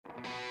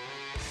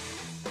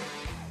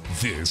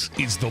This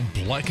is the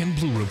Black and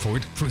Blue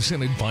Report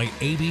presented by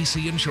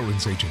ABC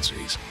Insurance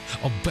Agencies,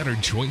 a better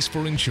choice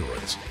for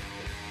insurance.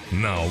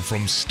 Now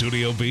from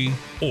Studio B,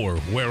 or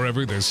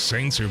wherever the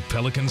Saints or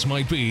Pelicans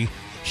might be,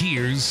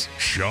 here's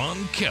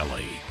Sean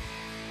Kelly.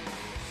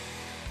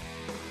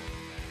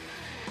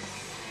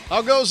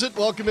 How goes it?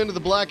 Welcome into the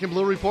Black and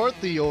Blue Report,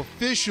 the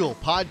official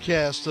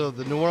podcast of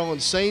the New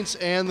Orleans Saints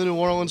and the New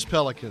Orleans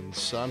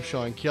Pelicans. I'm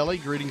Sean Kelly.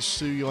 Greetings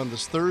to you on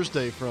this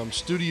Thursday from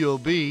Studio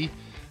B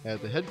at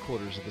the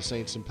headquarters of the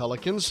Saints and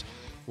Pelicans,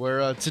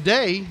 where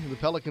today the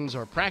Pelicans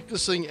are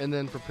practicing and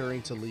then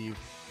preparing to leave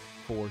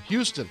for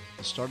Houston,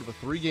 the start of a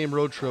 3-game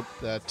road trip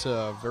that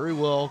very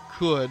well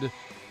could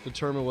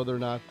determine whether or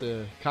not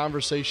the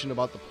conversation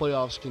about the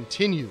playoffs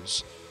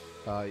continues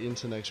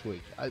into next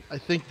week. I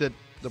think that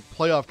the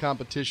playoff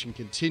competition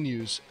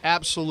continues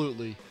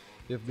absolutely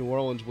if New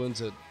Orleans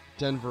wins at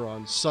Denver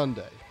on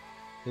Sunday.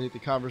 I think the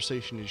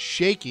conversation is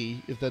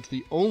shaky if that's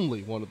the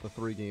only one of the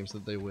 3 games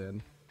that they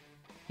win.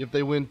 If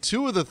they win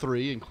 2 of the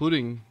 3,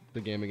 including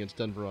the game against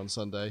Denver on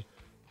Sunday,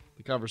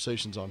 the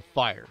conversation's on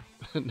fire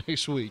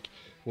next week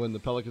when the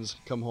Pelicans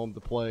come home to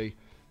play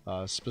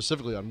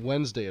specifically on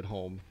Wednesday at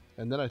home.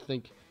 And then I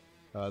think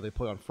they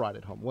play on Friday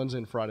at home, Wednesday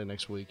and Friday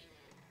next week.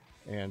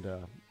 And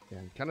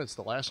kind of it's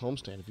the last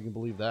homestand, if you can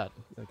believe that,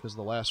 because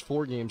the last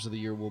 4 games of the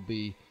year will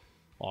be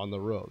on the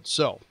road.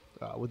 So,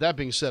 with that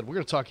being said, we're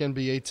going to talk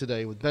NBA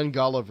today with Ben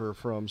Golliver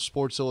from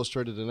Sports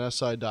Illustrated and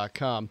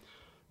SI.com.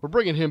 We're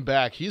bringing him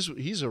back.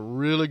 He's a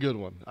really good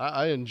one.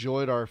 I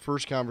enjoyed our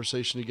first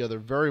conversation together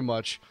very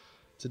much.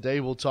 Today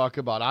we'll talk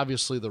about,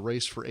 obviously, the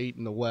race for 8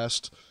 in the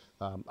West.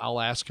 I'll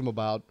ask him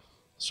about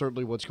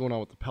certainly what's going on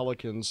with the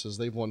Pelicans as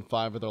they've won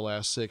 5 of their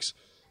last 6.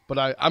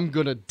 But I'm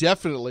going to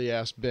definitely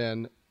ask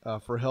Ben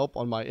for help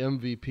on my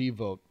MVP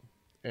vote.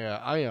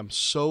 I am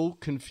so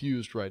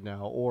confused right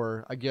now,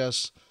 or I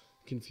guess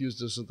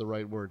confused isn't the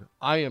right word.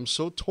 I am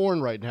so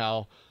torn right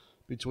now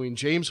between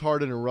James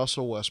Harden and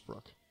Russell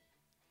Westbrook.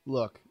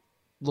 Look,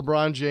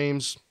 LeBron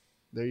James,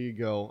 there you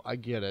go. I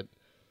get it.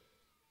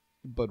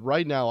 But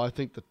right now, I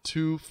think the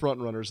 2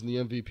 frontrunners in the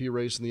MVP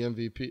race in the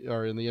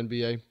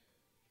NBA,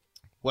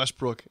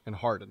 Westbrook and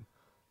Harden.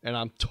 And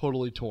I'm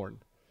totally torn.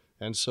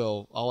 And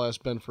so I'll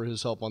ask Ben for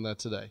his help on that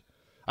today.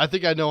 I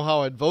think I know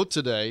how I'd vote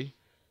today,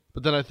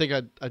 but then I think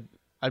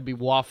I'd be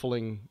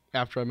waffling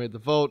after I made the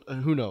vote.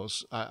 Who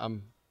knows?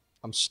 I'm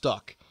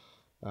stuck.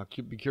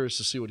 Be curious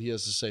to see what he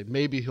has to say.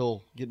 Maybe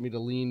he'll get me to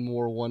lean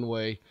more one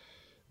way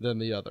than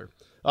the other.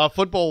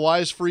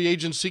 Football-wise, free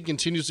agency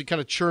continues to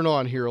kind of churn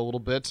on here a little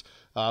bit,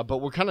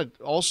 but we're kind of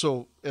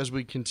also, as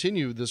we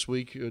continue this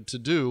week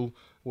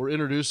we're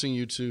introducing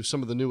you to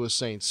some of the newest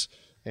Saints.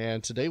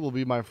 And today will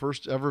be my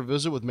first ever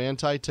visit with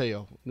Manti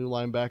Te'o, new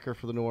linebacker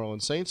for the New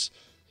Orleans Saints.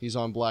 He's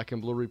on Black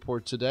and Blue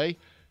Report today.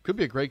 Could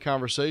be a great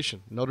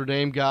conversation. Notre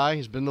Dame guy.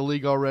 He's been in the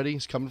league already.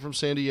 He's coming from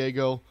San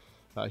Diego.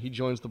 He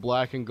joins the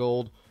Black and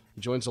Gold. He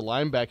joins a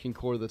linebacking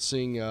core that's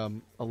seeing a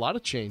lot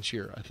of change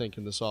here, I think,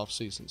 in this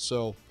offseason.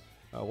 So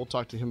we'll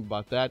talk to him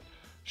about that.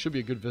 Should be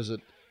a good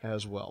visit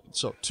as well.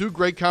 So 2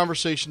 great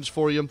conversations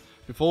for you.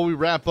 Before we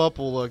wrap up,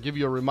 we'll give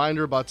you a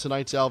reminder about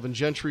tonight's Alvin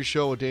Gentry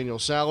show with Daniel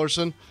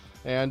Sallerson.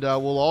 And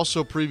we'll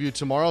also preview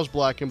tomorrow's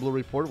Black and Blue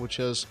Report, which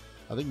has,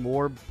 I think,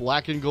 more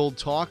black and gold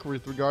talk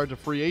with regard to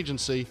free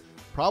agency.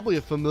 Probably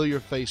a familiar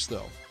face,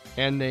 though,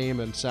 and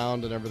name and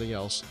sound and everything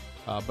else.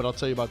 But I'll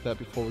tell you about that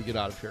before we get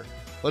out of here.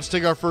 Let's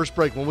take our first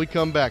break. When we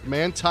come back,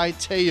 Manti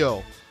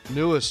Te'o,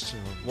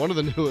 one of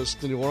the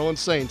newest, the New Orleans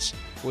Saints,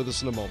 with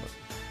us in a moment.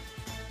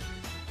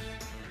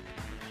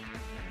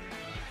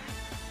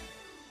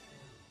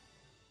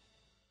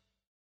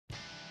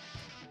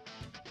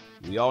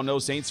 We all know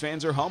Saints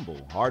fans are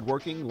humble,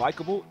 hardworking,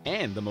 likable,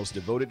 and the most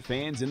devoted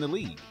fans in the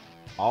league.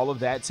 All of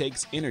that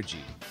takes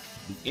energy.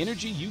 The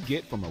energy you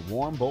get from a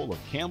warm bowl of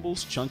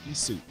Campbell's Chunky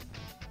Soup.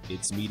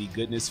 Its meaty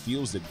goodness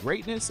fuels the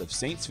greatness of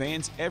Saints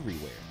fans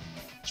everywhere.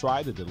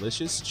 Try the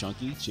delicious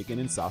Chunky Chicken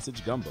and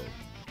Sausage Gumbo.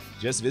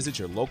 Just visit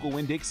your local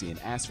Winn-Dixie and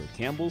ask for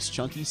Campbell's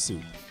Chunky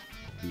Soup,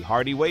 the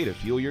hearty way to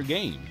fuel your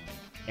game,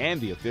 and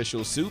the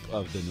official soup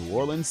of the New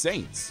Orleans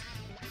Saints.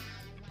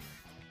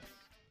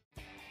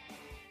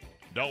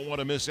 Don't want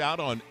to miss out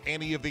on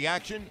any of the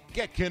action?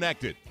 Get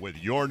connected with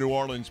your New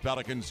Orleans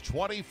Pelicans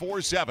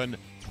 24/7,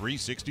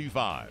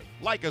 365.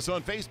 Like us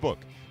on Facebook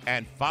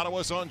and follow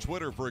us on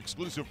Twitter for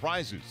exclusive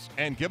prizes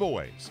and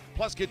giveaways.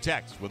 Plus, get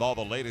text with all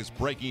the latest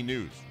breaking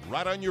news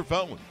right on your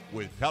phone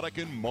with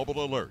Pelican Mobile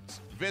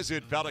Alerts.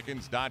 Visit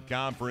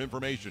Pelicans.com for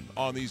information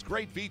on these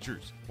great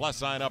features. Plus,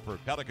 sign up for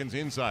Pelicans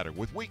Insider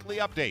with weekly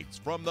updates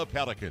from the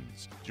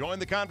Pelicans. Join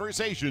the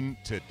conversation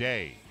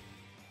today.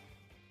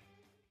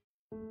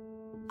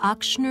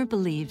 Ochsner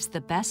believes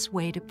the best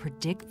way to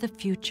predict the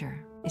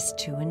future is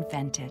to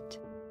invent it.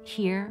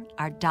 Here,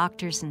 our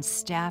doctors and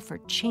staff are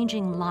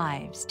changing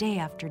lives day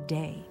after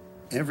day.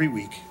 Every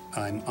week,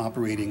 I'm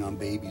operating on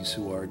babies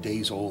who are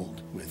days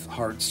old with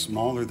hearts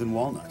smaller than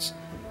walnuts.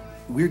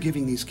 We're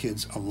giving these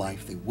kids a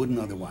life they wouldn't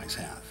otherwise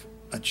have,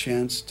 a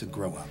chance to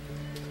grow up.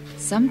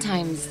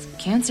 Sometimes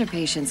cancer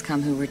patients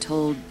come who were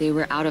told they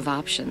were out of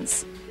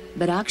options.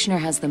 But Ochsner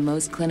has the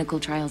most clinical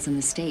trials in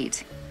the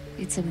state.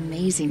 It's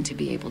amazing to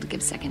be able to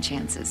give second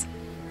chances.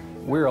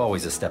 We're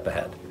always a step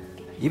ahead,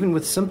 even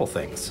with simple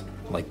things,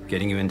 like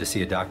getting you in to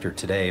see a doctor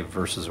today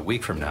versus a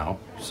week from now,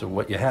 so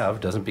what you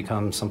have doesn't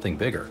become something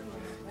bigger.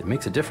 It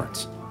makes a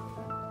difference.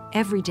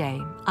 Every day,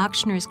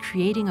 Ochsner is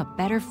creating a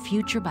better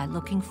future by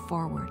looking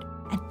forward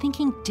and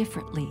thinking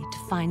differently to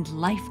find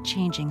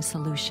life-changing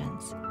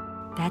solutions.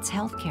 That's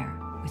healthcare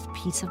with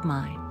peace of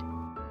mind.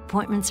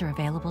 Appointments are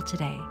available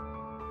today.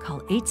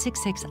 Call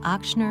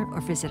 866-OCHSNER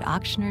or visit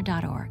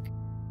ochsner.org.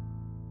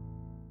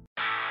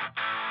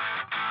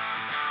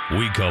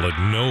 We call it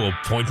No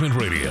Appointment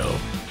Radio.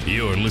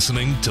 You're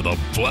listening to the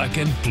Black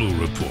and Blue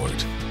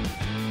Report.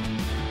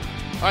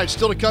 All right,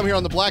 still to come here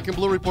on the Black and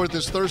Blue Report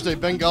this Thursday.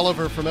 Ben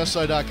Gulliver from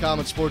SI.com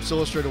and Sports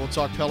Illustrated will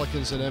talk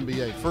Pelicans and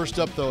NBA. First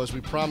up, though, as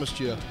we promised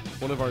you,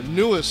 one of our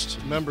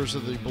newest members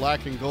of the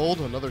Black and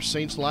Gold, another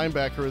Saints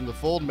linebacker in the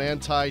fold,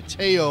 Manti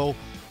Te'o,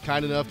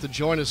 kind enough to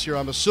join us here,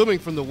 I'm assuming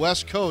from the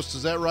West Coast.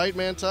 Is that right,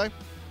 Manti?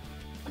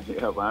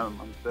 Yeah,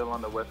 I'm still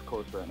on the West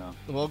Coast right now.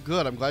 Well,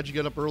 good. I'm glad you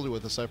get up early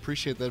with us. I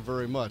appreciate that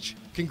very much.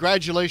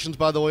 Congratulations,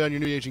 by the way, on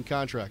your new agent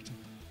contract.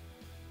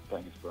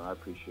 Thanks, bro. I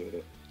appreciate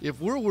it. If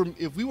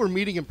we were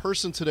meeting in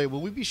person today,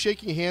 will we be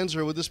shaking hands,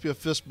 or would this be a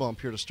fist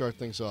bump here to start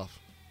things off?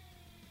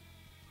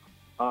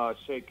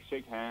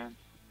 Shake hands.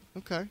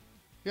 Okay.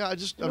 Yeah,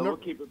 we'll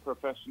keep it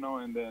professional,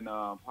 and then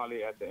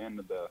probably at the end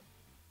of the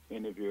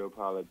interview, it'll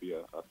probably be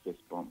a fist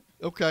bump.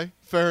 Okay,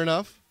 fair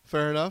enough.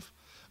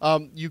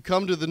 You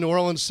come to the New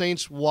Orleans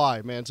Saints.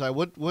 Why, Manti?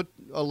 What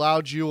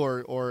allowed you,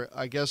 or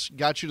I guess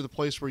got you to the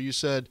place where you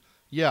said,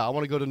 "Yeah, I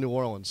want to go to New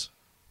Orleans"?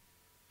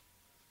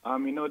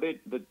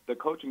 The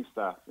coaching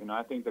staff.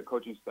 I think the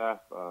coaching staff.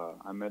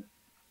 I met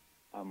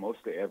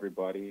mostly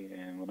everybody,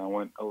 and when I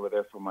went over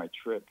there for my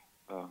trip,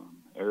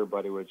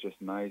 everybody was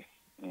just nice,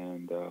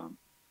 and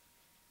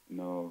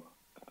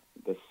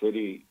the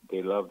city,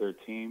 they love their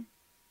team,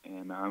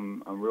 and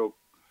I'm real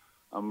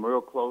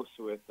close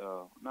with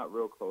not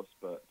real close,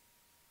 but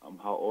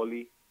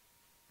Haoli.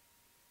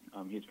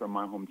 He's from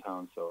my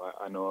hometown, so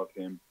I know of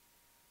him.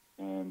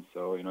 And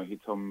so, he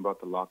told me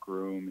about the locker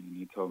room, and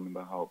he told me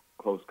about how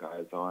close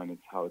guys are, and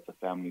how it's a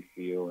family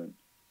feel. And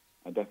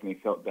I definitely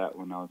felt that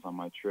when I was on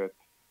my trip.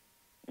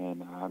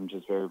 And I'm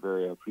just very,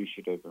 very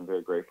appreciative and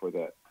very grateful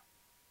that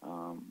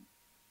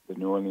the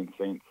New Orleans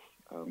Saints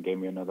gave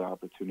me another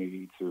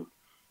opportunity to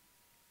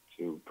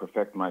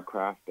perfect my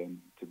craft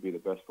and to be the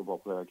best football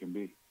player I can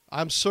be.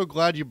 I'm so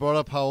glad you brought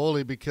up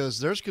Haoli, because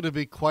there's going to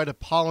be quite a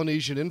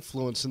Polynesian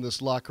influence in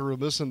this locker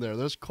room, isn't there?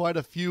 There's quite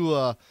a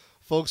few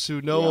folks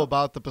who know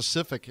about the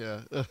Pacific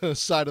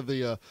side of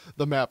the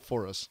map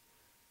for us.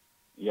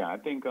 Yeah, I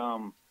think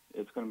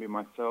it's going to be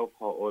myself,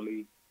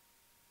 Haoli.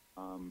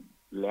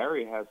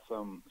 Larry has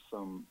some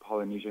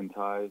Polynesian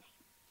ties.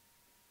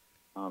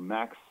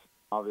 Max,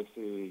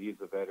 obviously, he's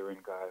a veteran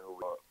guy who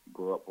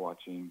grew up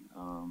watching.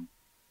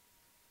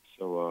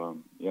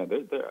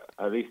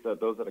 At least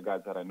those are the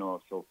guys that I know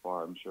of so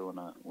far. I'm sure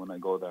when I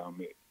go there,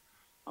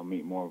 I'll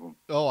meet more of them.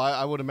 Oh,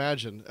 I would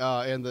imagine.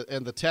 And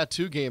the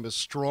tattoo game is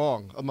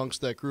strong amongst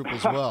that group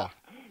as well.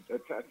 The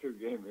tattoo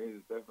game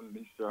is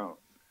definitely strong.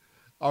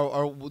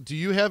 Do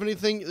you have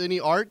any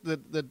art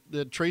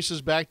that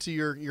traces back to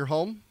your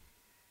home?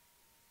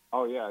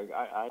 Oh yeah,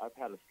 I've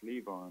had a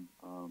sleeve on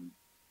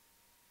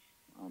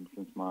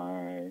since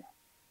my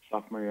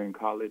sophomore year in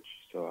college.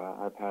 So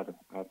I've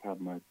had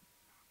my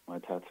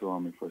tattoo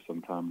on me for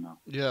some time now.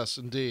 Yes,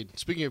 indeed.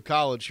 Speaking of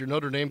college, your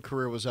Notre Dame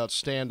career was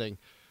outstanding.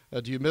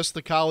 Do you miss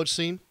the college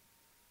scene?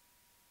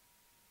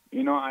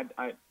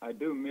 I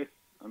do miss.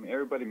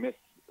 Everybody miss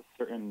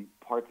certain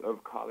parts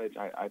of college.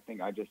 I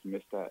think I just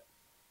miss the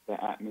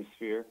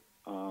atmosphere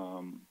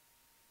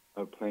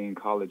of playing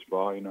college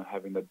ball.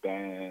 Having the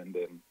band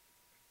and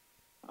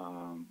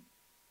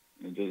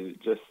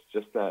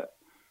just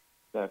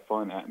that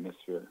fun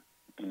atmosphere.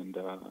 And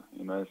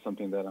it's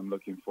something that I'm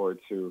looking forward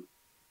to.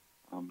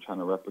 I'm trying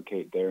to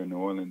replicate there in New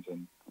Orleans.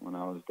 And when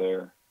I was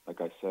there, like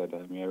I said,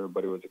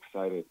 everybody was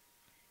excited.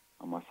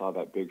 I saw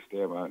that big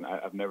stadium.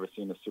 I've never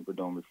seen a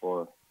Superdome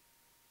before.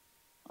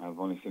 I've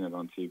only seen it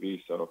on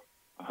TV, so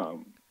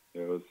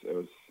it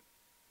was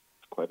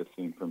quite a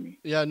scene for me.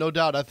 Yeah, no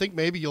doubt. I think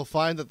maybe you'll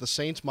find that the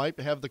Saints might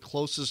have the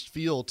closest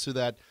feel to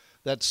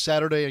that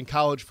Saturday in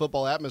college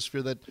football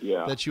atmosphere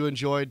that you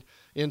enjoyed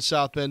in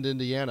South Bend,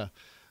 Indiana.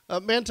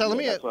 Manti,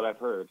 that's what I've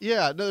heard.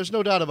 Yeah, no, there's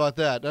no doubt about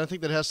that. And I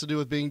think that has to do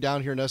with being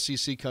down here in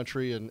SEC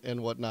country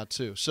and whatnot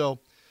too. So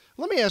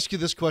let me ask you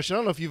this question. I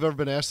don't know if you've ever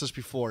been asked this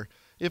before.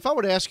 If I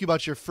were to ask you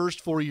about your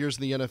first 4 years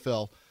in the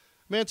NFL,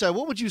 Manti,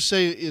 what would you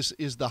say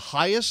is the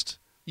highest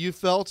you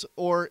felt,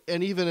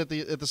 and even at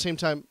the same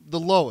time, the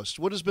lowest?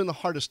 What has been the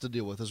hardest to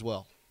deal with as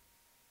well?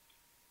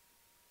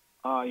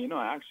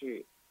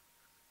 Actually,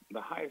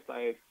 the highest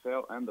I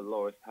felt and the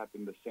lowest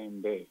happened the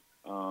same day.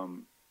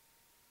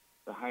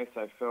 The highest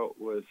I felt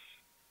was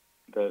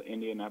the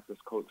Indianapolis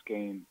Colts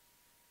game.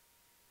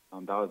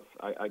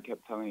 I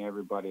kept telling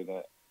everybody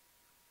that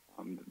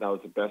that was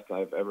the best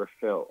I've ever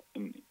felt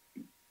in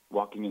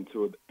walking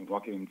into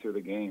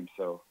the game.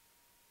 So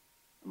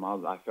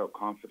I felt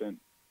confident.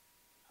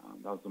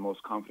 That was the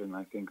most confident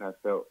I think I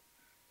felt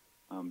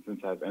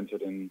since I've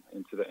entered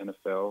into the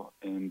NFL,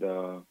 and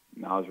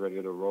now I was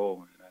ready to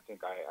roll. And I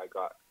think I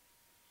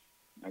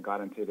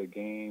got into the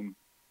game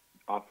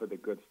off with a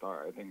good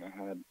start. I think I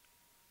had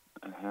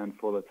a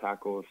handful of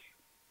tackles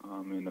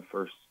in the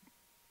first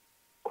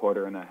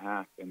quarter and a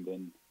half, and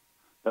then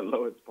the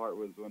lowest part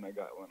was when I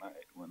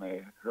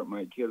hurt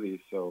my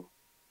Achilles. So,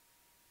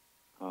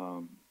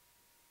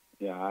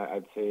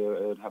 I'd say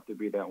it would have to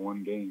be that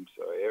one game.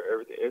 So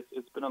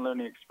it's been a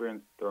learning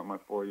experience throughout my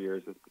 4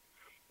 years.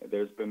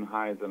 There's been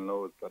highs and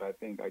lows, but I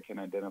think I can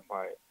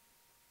identify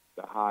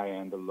the high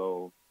and the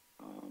low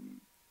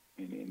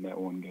in that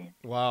one game.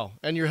 Wow.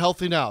 And you're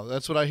healthy now.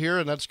 That's what I hear,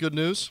 and that's good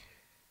news?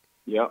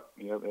 Yep.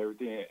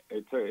 Everything.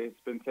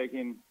 It's been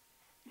taking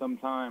some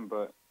time,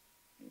 but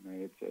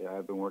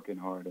I've been working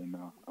hard, and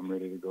I'm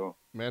ready to go.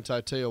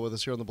 Manti Te'o with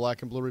us here on the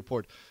Black and Blue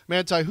Report.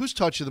 Manti, who's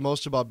taught you the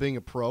most about being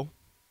a pro?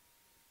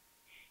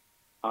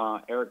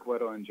 Eric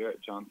Weddle and Jarrett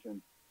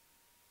Johnson.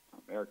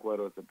 Eric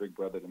Weddle is a big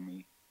brother to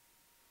me.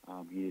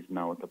 He's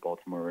now with the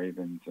Baltimore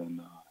Ravens, and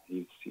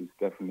he's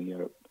definitely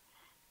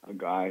a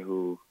guy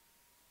who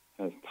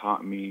has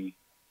taught me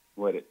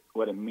what it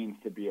means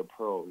to be a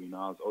pro.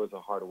 I was always a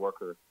hard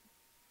worker,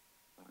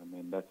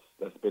 and that's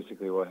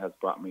basically what has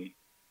brought me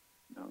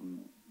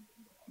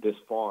this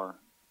far.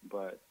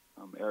 But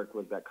Eric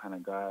was that kind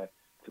of guy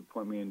to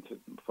point me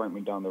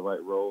down the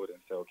right road and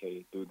say,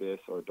 okay, do this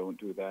or don't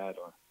do that,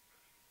 or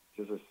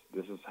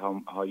this is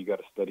how you got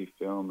to study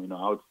film.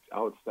 I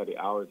would study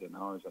hours and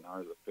hours and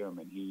hours of film,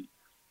 and he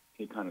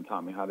kind of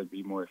taught me how to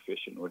be more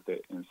efficient with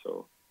it. And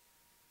so,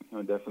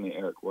 definitely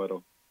Eric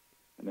Weddle.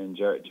 And then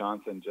Jarrett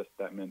Johnson, just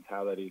that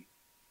mentality.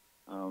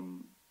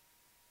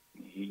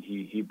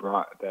 He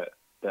brought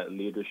that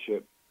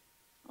leadership,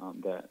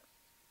 that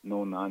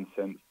no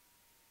nonsense,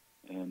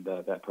 and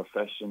that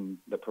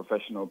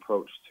professional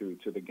approach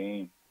to the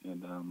game.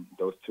 And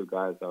those two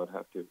guys, I would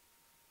have to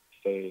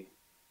say,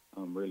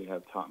 really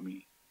have taught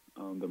me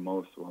the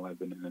most while I've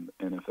been in the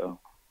NFL.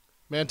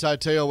 Manti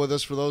Te'o with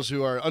us. For those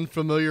who are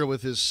unfamiliar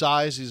with his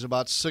size, he's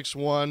about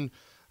 6'1".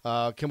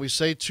 Can we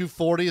say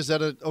 240? Is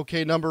that an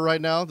okay number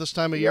right now this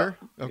time of year?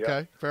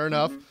 Okay, fair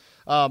enough.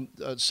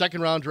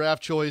 Second-round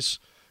draft choice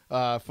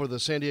for the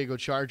San Diego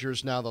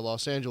Chargers, now the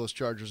Los Angeles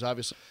Chargers,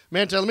 obviously.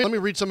 Manti, let me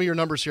read some of your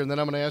numbers here, and then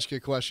I'm going to ask you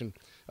a question.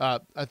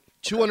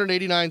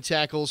 289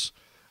 tackles,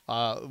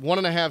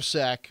 1.5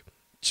 sack,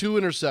 2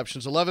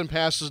 interceptions, 11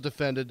 passes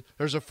defended.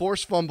 There's a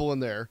forced fumble in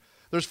there.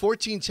 There's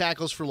 14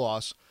 tackles for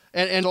loss,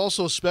 and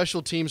also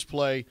special teams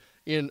play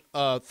in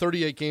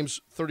 38 games,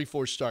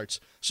 34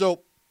 starts.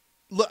 So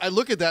I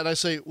look at that and I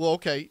say, well,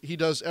 okay, he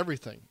does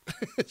everything.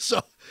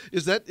 So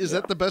is that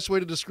the best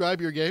way to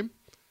describe your game?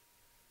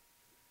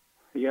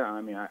 Yeah,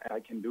 I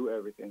can do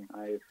everything.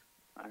 I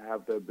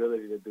have the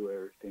ability to do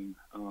everything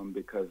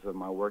because of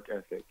my work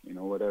ethic.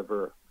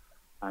 Whatever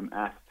I'm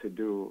asked to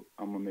do,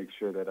 I'm going to make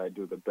sure that I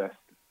do the best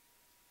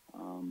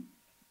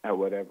at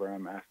whatever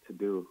I'm asked to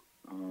do.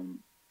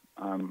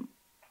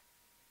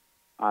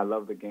 I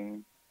love the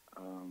game.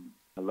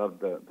 I love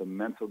the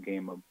mental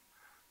game of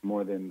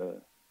more than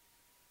the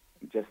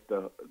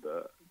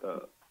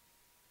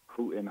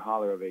hoot and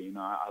holler of it.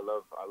 I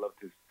love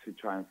to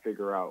try and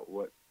figure out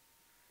what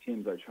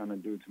teams are trying to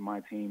do to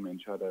my team and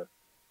try to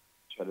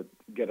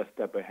get a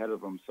step ahead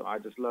of them. So I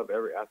just love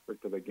every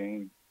aspect of the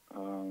game.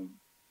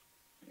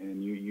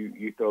 And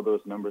you throw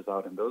those numbers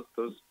out, and those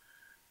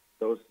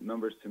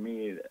numbers to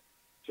me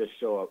just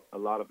show a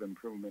lot of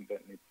improvement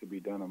that needs to be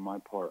done on my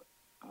part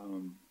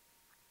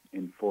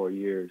in 4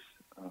 years.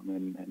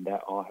 And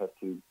that all has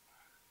to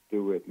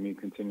do with me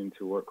continuing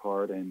to work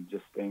hard and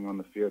just staying on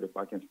the field. If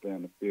I can stay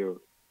on the field,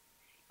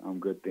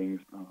 good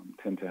things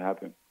tend to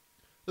happen.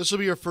 This will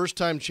be your first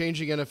time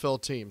changing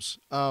NFL teams.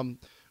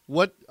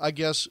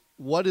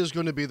 What is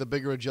going to be the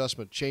bigger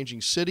adjustment?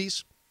 Changing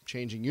cities,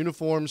 changing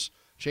uniforms,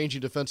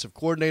 changing defensive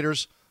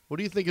coordinators? What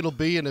do you think it'll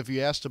be, and have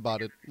you asked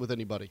about it with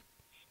anybody?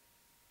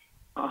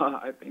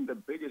 I think the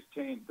biggest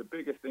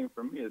thing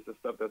for me is the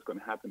stuff that's going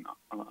to happen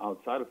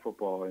outside of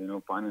football.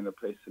 Finding a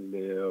place to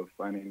live,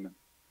 finding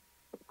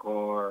a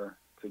car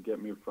to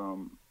get me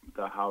from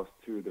the house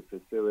to the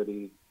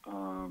facility,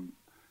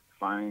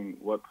 find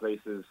what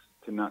places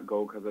to not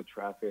go because of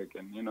traffic,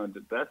 and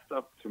that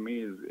stuff to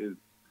me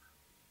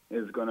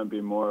is going to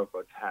be more of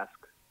a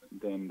task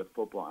than the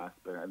football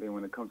aspect. I think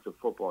when it comes to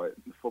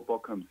football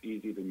comes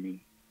easy to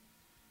me.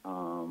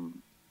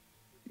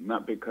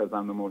 Not because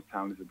I'm the most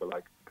talented, but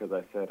because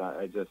I said,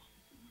 I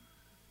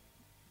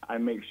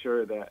make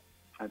sure that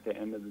at the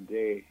end of the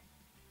day,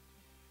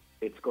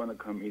 it's going to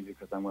come easy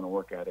because I'm going to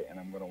work at it and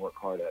I'm going to work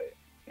hard at it.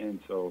 And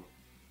so,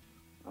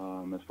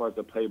 as far as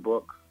the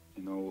playbook,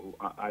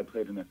 I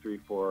played in a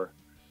 3-4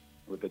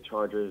 with the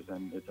Chargers,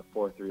 and it's a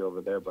 4-3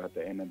 over there. But at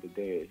the end of the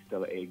day, it's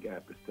still an A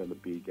gap, it's still a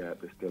B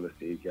gap, it's still a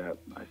C gap.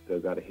 I still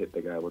got to hit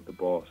the guy with the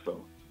ball.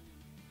 So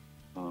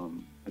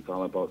it's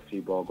all about see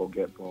ball, go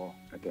get ball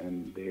at the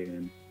end of the day,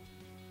 and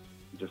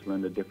just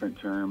learn the different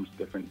terms,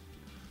 different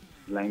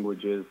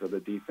languages of the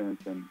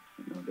defense, and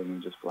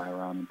than just fly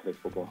around and play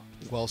football.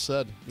 Well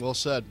said. Well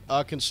said.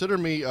 Consider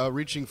me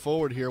reaching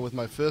forward here with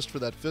my fist for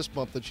that fist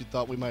bump that you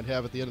thought we might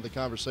have at the end of the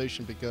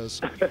conversation,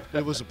 because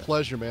it was a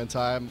pleasure, man.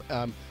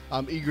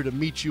 I'm eager to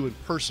meet you in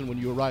person when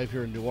you arrive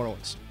here in New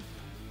Orleans.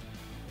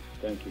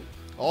 Thank you.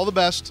 All the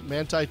best.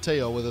 Manti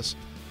Te'o with us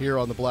here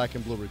on the Black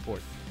and Blue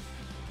Report.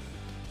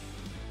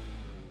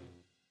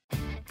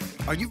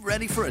 Are you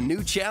ready for a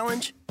new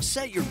challenge?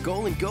 Set your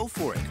goal and go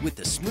for it with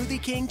the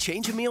Smoothie King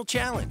Change a Meal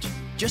Challenge.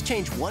 Just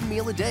change one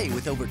meal a day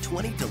with over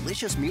 20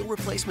 delicious meal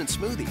replacement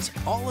smoothies,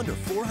 all under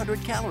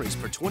 400 calories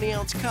per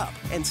 20-ounce cup,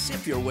 and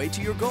sip your way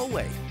to your goal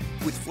weight.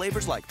 With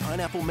flavors like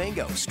pineapple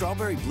mango,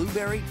 strawberry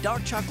blueberry,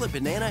 dark chocolate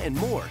banana, and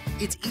more,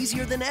 it's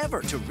easier than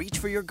ever to reach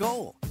for your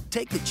goal.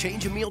 Take the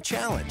Change a Meal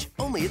Challenge,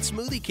 only at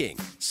Smoothie King.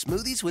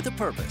 Smoothies with a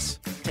purpose.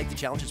 Take the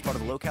challenge as part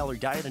of a low-calorie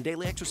diet and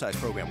daily exercise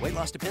program. Weight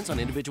loss depends on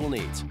individual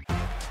needs.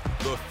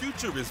 The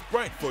future is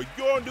bright for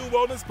your New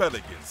Orleans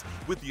Pelicans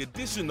with the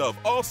addition of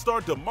All-Star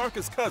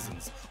DeMarcus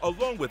Cousins,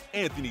 along with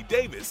Anthony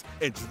Davis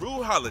and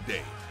Jrue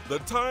Holiday. The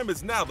time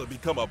is now to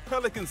become a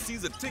Pelican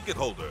season ticket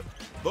holder.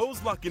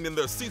 Those locking in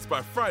their seats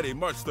by Friday,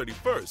 March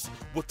 31st,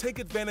 will take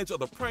advantage of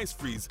the price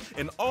freeze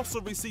and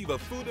also receive a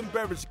food and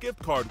beverage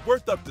gift card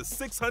worth up to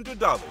 $600.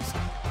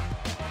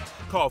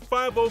 Call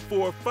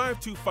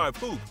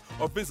 504-525-HOOP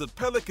or visit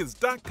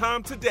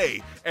Pelicans.com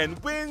today and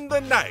win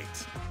the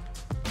night.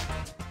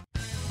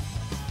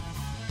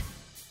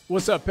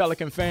 What's up,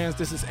 Pelican fans?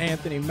 This is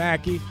Anthony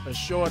Mackie, a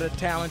shorter,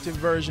 talented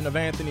version of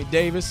Anthony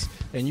Davis,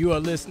 and you are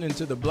listening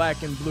to the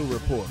Black and Blue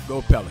Report.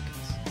 Go Pelicans.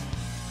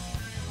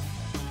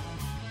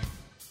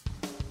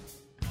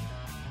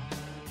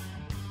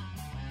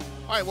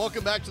 All right,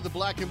 welcome back to the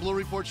Black and Blue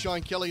Report. Sean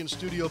Kelly in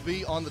Studio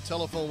B. On the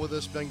telephone with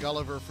us, Ben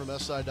Gulliver from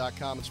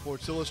SI.com and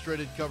Sports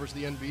Illustrated, covers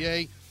the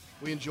NBA.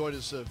 We enjoyed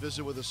his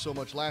visit with us so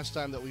much last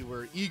time that we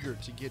were eager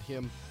to get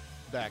him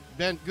back.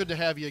 Ben, good to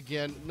have you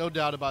again. No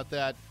doubt about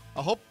that.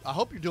 I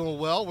hope you're doing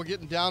well. We're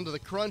getting down to the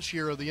crunch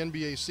here of the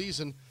NBA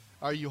season.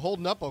 Are you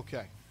holding up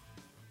okay?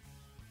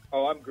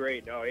 Oh, I'm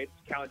great. No, it's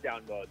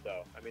countdown mode,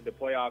 though. I mean, the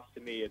playoffs,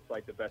 to me, it's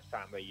like the best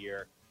time of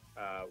year.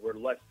 We're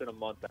less than a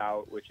month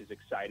out, which is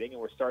exciting, and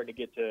we're starting to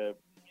get to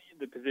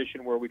the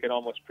position where we can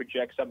almost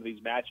project some of these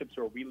matchups,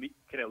 or we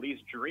can at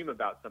least dream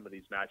about some of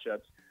these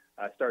matchups,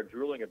 start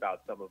drooling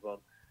about some of them.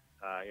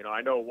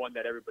 I know one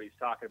that everybody's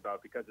talking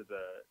about because of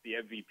the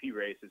MVP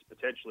race is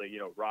potentially,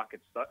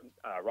 Rockets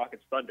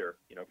Thunder.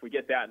 If we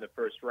get that in the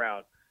first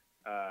round,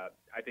 I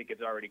think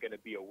it's already going to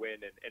be a win,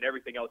 and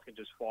everything else can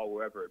just fall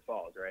wherever it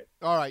falls, right?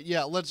 All right,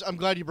 yeah. I'm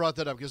glad you brought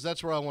that up because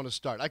that's where I want to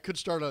start. I could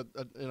start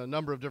in a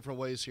number of different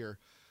ways here,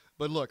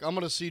 but look, I'm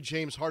going to see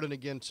James Harden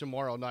again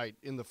tomorrow night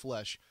in the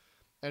flesh,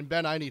 and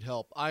Ben, I need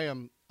help. I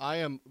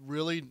am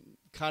really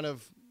kind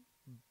of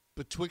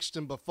betwixt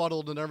and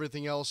befuddled and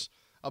everything else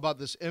about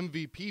this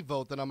MVP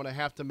vote that I'm going to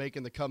have to make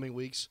in the coming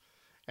weeks.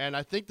 And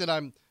I think that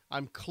I'm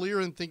clear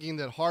in thinking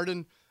that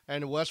Harden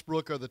and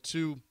Westbrook are the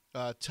two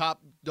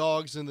top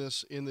dogs in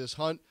this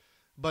hunt.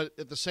 But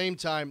at the same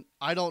time,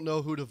 I don't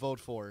know who to vote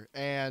for.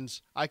 And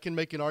I can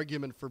make an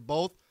argument for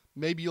both.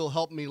 Maybe you'll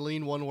help me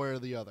lean one way or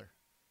the other.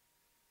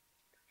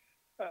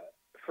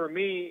 For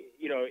me,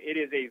 it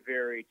is a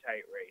very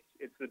tight race.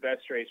 It's the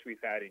best race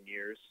we've had in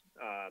years.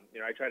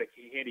 I try to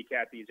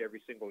handicap these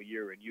every single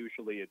year, and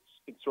usually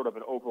it's sort of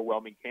an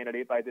overwhelming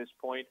candidate by this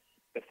point.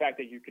 The fact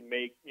that you can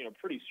make,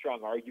 pretty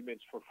strong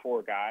arguments for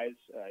four guys,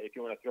 if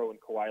you want to throw in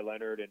Kawhi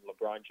Leonard and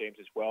LeBron James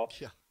as well.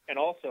 Yeah. And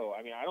also,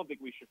 I don't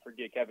think we should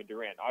forget Kevin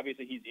Durant.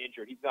 Obviously, he's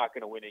injured. He's not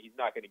going to win it. He's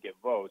not going to get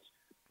votes.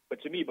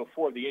 But to me,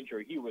 before the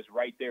injury, he was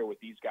right there with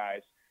these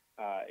guys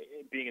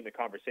being in the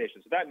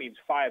conversation. So that means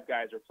five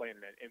guys are playing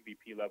at an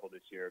MVP level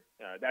this year.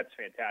 That's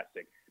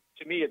fantastic.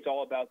 To me, it's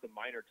all about the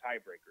minor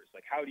tiebreakers.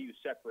 Like, how do you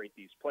separate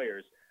these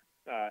players?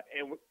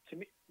 And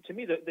to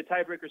me, the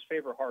tiebreakers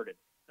favor Harden.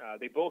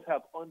 They both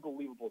have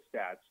unbelievable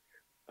stats.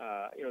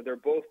 They're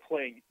both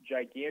playing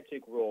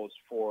gigantic roles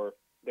for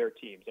their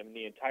teams.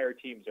 The entire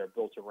teams are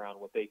built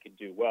around what they can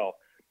do well.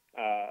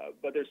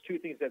 But there's two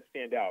things that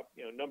stand out.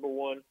 Number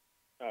one,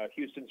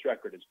 Houston's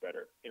record is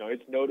better.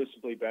 It's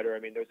noticeably better.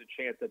 There's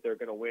a chance that they're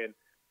going to win,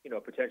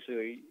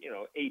 potentially,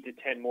 8 to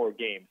 10 more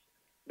games.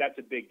 That's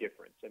a big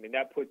difference.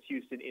 That puts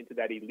Houston into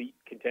that elite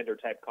contender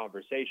type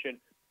conversation,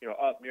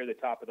 up near the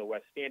top of the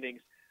West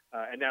standings.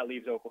 And that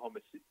leaves Oklahoma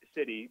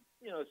City,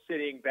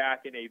 sitting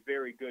back in a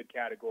very good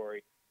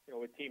category,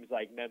 with teams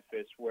like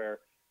Memphis where,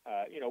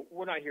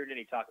 we're not hearing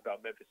any talk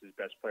about Memphis's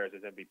best players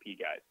as MVP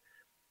guys.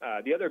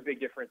 The other big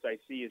difference I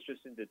see is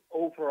just in the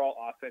overall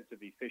offensive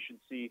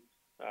efficiency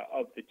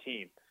of the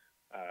team.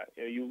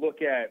 You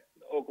look at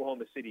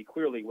Oklahoma City,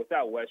 clearly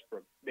without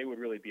Westbrook, they would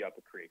really be up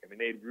a creek.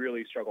 They'd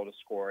really struggle to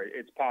score.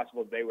 It's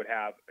possible they would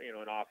have,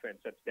 an offense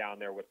that's down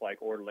there with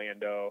like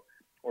Orlando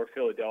or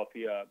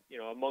Philadelphia,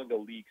 among the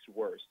league's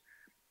worst.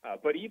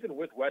 But even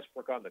with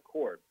Westbrook on the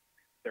court,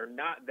 they're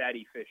not that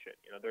efficient.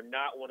 They're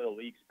not one of the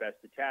league's best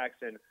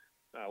attacks. And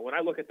when I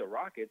look at the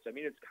Rockets,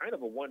 it's kind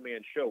of a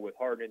one-man show with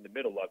Harden in the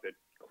middle of it.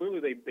 Clearly,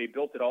 they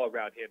built it all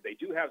around him. They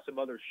do have some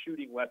other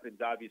shooting weapons,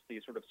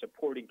 obviously, sort of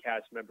supporting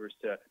cast members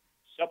to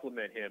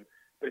supplement him.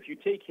 But if you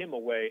take him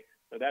away,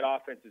 that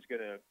offense is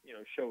going to,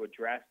 show a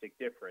drastic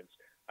difference.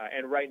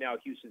 And right now,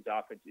 Houston's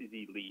offense is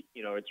elite.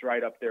 It's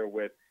right up there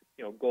with,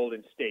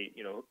 Golden State,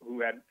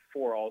 who had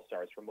 4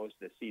 All-Stars for most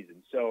of the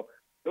season. So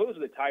those are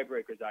the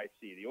tiebreakers I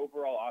see. The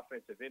overall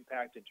offensive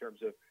impact in terms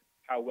of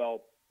how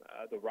well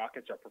the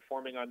Rockets are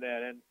performing on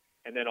that end,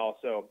 and then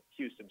also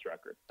Houston's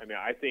record. I mean,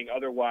 I think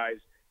otherwise,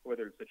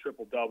 whether it's the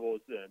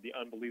triple-doubles, the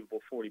unbelievable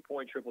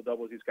 40-point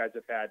triple-doubles these guys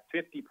have had,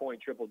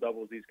 50-point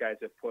triple-doubles these guys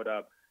have put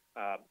up,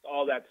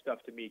 all that stuff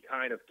to me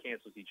kind of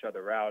cancels each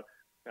other out.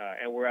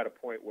 And we're at a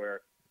point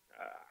where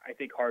I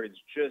think Harden's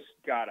just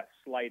got a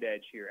slight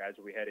edge here as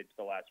we head into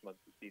the last month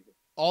of the season.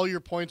 All your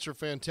points are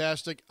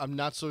fantastic. I'm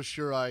not so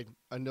sure I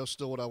know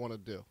still what I want to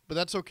do. But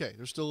that's okay.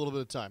 There's still a little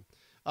bit of time.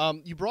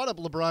 You brought up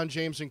LeBron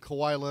James and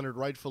Kawhi Leonard,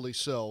 rightfully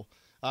so.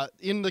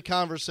 In the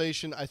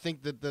conversation, I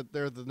think that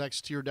they're the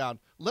next tier down.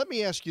 Let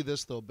me ask you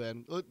this, though,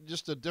 Ben,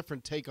 just a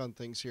different take on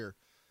things here.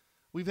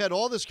 We've had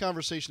all this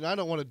conversation. I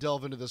don't want to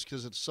delve into this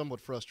because it's somewhat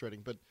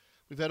frustrating, but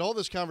we've had all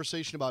this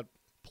conversation about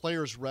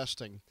players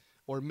resting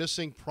or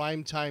missing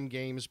primetime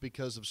games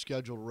because of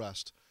scheduled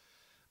rest.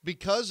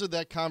 Because of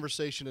that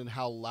conversation and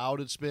how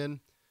loud it's been,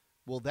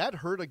 will that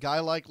hurt a guy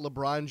like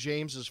LeBron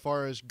James as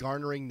far as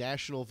garnering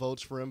national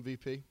votes for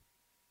MVP?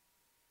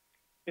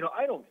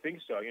 I don't think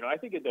so. I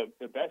think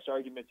the best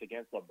arguments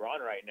against LeBron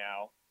right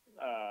now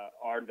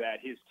are that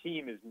his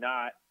team is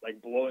not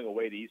like blowing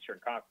away the Eastern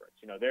Conference.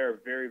 They're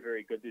very,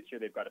 very good this year.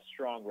 They've got a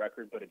strong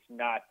record, but it's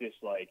not this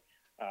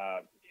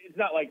it's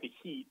not like the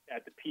Heat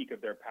at the peak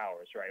of their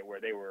powers, right, where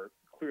they were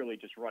clearly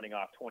just running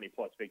off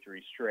 20-plus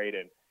victories straight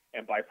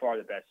and by far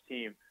the best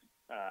team.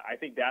 I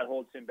think that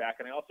holds him back,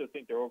 and I also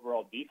think their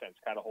overall defense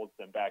kind of holds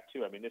them back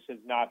too. I mean, this has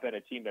not been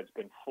a team that's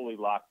been fully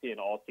locked in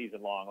all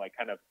season long, like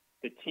kind of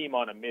the team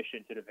on a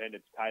mission to defend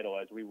its title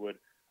as we would,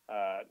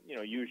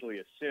 usually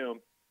assume.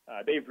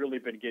 They've really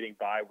been getting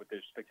by with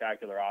their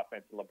spectacular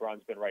offense, and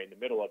LeBron's been right in the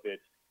middle of it.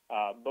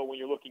 But when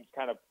you're looking to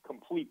kind of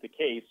complete the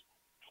case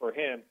for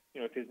him,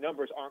 if his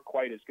numbers aren't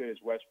quite as good as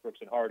Westbrook's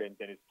and Harden's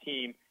and his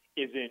team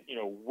isn't,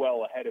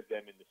 well ahead of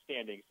them in the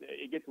standings,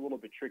 it gets a little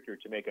bit trickier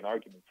to make an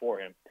argument for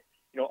him.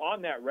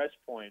 On that rest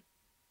point,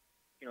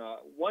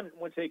 one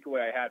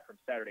takeaway I had from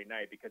Saturday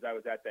night, because I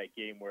was at that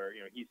game where,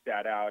 he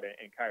sat out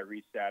and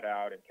Kyrie sat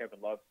out and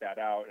Kevin Love sat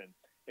out, and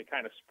it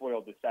kind of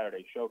spoiled the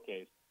Saturday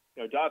showcase.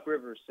 Doc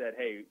Rivers said,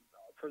 hey,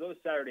 for those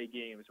Saturday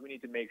games, we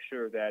need to make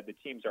sure that the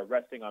teams are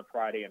resting on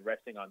Friday and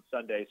resting on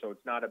Sunday, so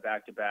it's not a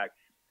back-to-back,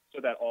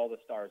 so that all the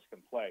stars can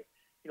play.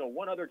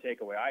 One other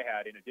takeaway I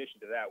had in addition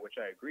to that, which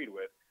I agreed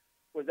with,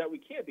 was that we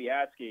can't be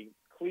asking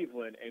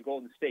Cleveland and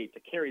Golden State to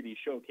carry these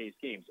showcase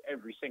games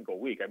every single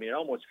week. I mean, it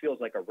almost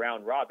feels like a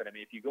round robin. I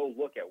mean, if you go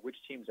look at which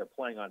teams are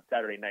playing on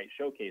Saturday night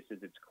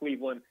showcases, it's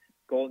Cleveland,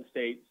 Golden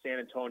State, San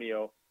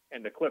Antonio,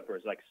 and the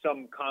Clippers. Like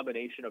some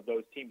combination of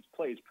those teams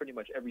plays pretty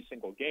much every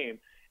single game,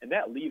 and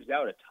that leaves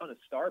out a ton of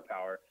star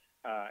power.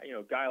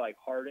 A guy like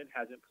Harden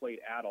hasn't played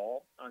at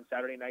all on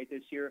Saturday night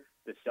this year.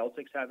 The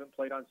Celtics haven't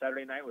played on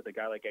Saturday night with a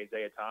guy like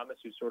Isaiah Thomas,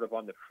 who's sort of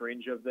on the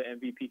fringe of the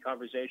MVP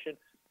conversation.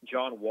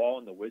 John Wall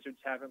and the Wizards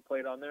haven't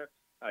played on there.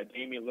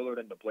 Damian Lillard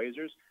and the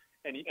Blazers.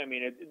 And, I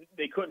mean,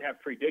 they couldn't have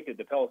predicted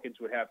the Pelicans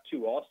would have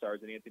 2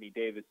 All-Stars in Anthony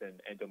Davis and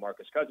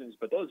DeMarcus Cousins,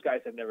 but those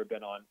guys have never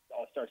been on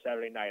All-Star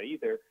Saturday night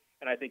either.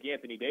 And I think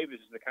Anthony Davis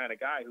is the kind of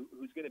guy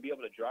who's going to be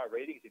able to draw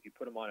ratings if you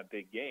put him on a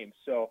big game.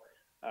 So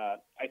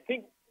I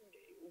think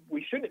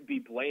we shouldn't be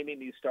blaming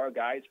these star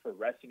guys for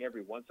resting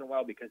every once in a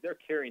while, because they're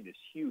carrying this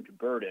huge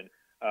burden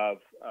of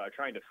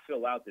trying to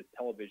fill out this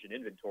television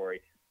inventory.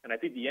 And I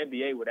think the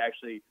NBA would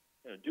actually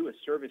do a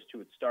service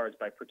to its stars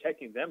by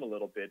protecting them a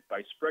little bit,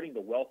 by spreading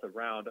the wealth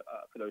around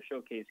for those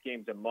showcase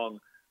games among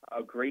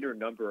a greater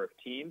number of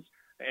teams,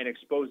 and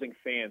exposing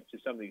fans to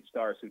some of these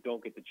stars who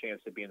don't get the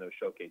chance to be in those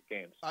showcase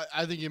games.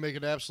 I think you make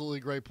an absolutely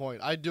great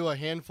point. I do a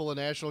handful of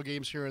national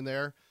games here and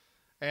there,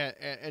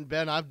 and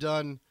Ben, I've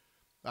done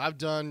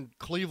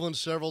Cleveland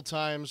several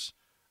times.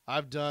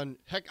 I've done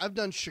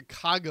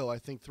Chicago, I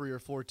think 3 or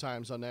 4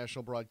 times on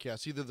national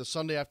broadcasts, either the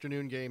Sunday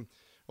afternoon game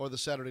or the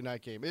Saturday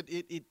night game.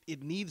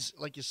 It needs,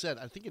 like you said,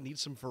 I think it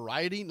needs some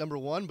variety, number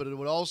one, but it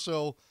would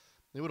also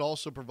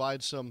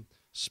provide some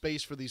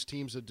space for these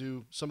teams to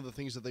do some of the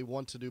things that they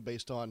want to do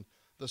based on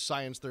the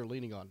science they're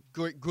leaning on.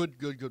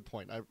 Good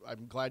point.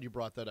 I'm glad you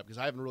brought that up, because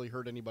I haven't really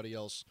heard anybody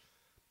else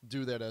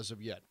do that as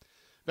of yet.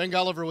 Ben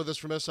Golliver with us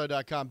from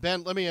SI.com.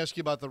 Ben, let me ask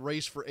you about the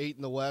race for 8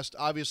 in the West.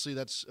 Obviously,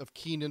 that's of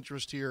keen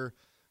interest here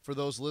for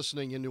those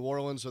listening in New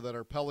Orleans or that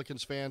are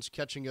Pelicans fans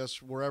catching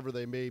us wherever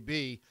they may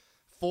be.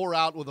 4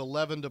 out with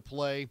 11 to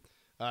play.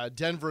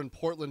 Denver and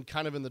Portland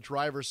kind of in the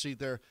driver's seat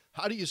there.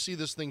 How do you see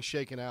this thing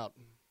shaking out?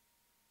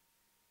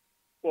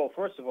 Well,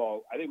 first of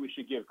all, I think we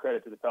should give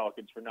credit to the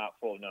Pelicans for not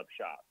folding up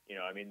shop.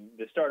 I mean,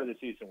 the start of the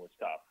season was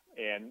tough,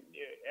 and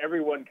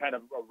everyone kind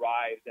of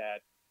arrived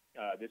at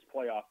this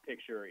playoff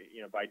picture,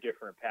 by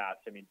different paths.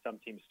 I mean, some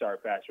teams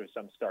start faster,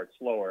 some start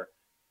slower.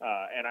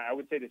 And I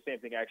would say the same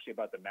thing actually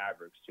about the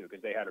Mavericks too,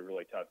 because they had a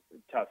really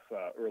tough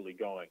early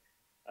going.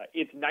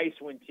 it's nice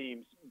when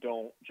teams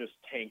don't just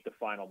tank the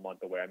final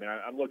month away. I mean,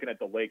 I'm looking at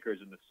the Lakers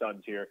and the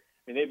Suns here.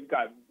 I mean, they've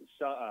got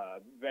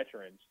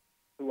veterans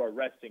who are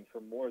resting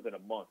for more than a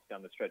month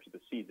down the stretch of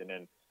the season.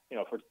 And,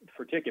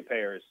 for ticket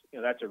payers,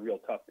 that's a real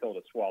tough pill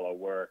to swallow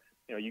where,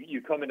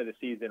 you come into the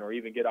season or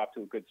even get off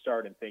to a good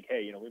start and think,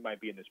 hey, we might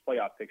be in this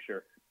playoff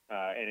picture.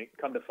 And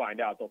come to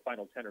find out the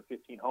final 10 or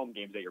 15 home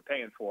games that you're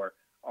paying for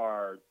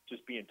are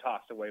just being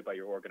tossed away by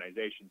your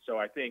organization. So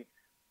I think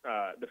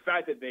the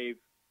fact that they've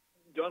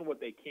done what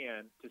they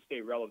can to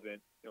stay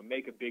relevant,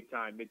 make a big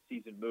time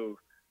midseason move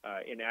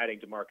in adding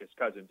DeMarcus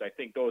Cousins, I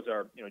think those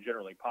are,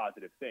 generally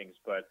positive things.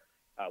 But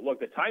look,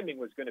 the timing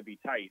was going to be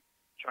tight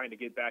trying to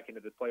get back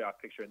into the playoff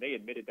picture, and they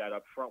admitted that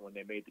up front when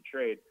they made the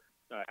trade.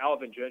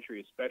 Alvin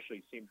Gentry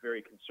especially seemed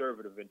very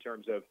conservative in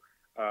terms of,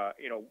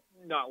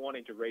 not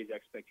wanting to raise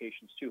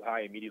expectations too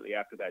high immediately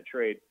after that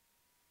trade.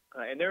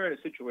 And they're in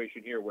a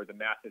situation here where the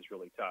math is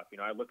really tough.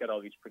 I look at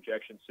all these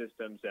projection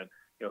systems and,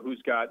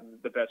 who's got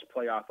the best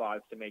playoff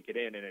odds to make it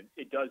in. And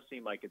it does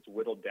seem like it's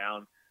whittled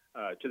down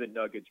to the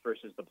Nuggets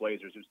versus the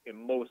Blazers. It's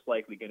most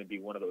likely going to be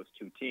one of those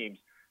two teams.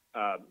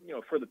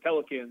 For the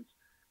Pelicans,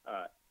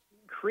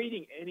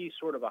 creating any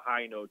sort of a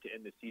high note to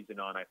end the season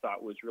on, I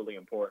thought was really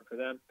important for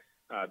them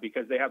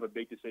because they have a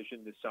big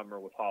decision this summer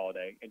with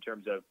Holiday in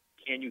terms of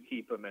can you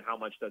keep him and how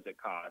much does it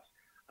cost?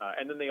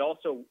 And then they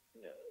also,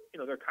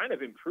 they're kind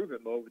of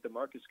improvement mode with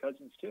DeMarcus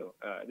Cousins too.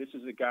 This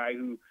is a guy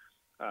who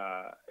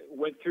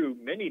went through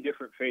many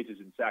different phases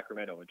in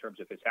Sacramento in terms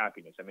of his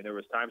happiness. I mean, there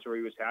was times where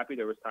he was happy.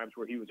 There was times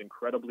where he was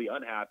incredibly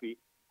unhappy.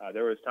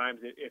 There was times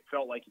it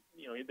felt like,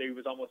 he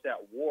was almost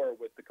at war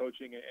with the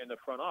coaching and the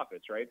front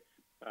office, right?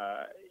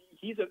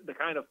 He's the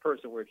kind of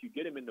person where if you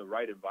get him in the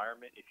right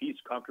environment, if he's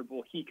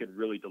comfortable, he can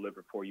really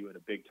deliver for you in a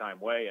big time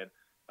way.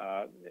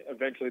 And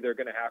eventually they're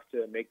going to have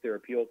to make their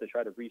appeal to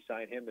try to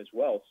re-sign him as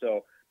well.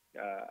 So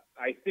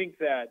I think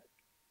that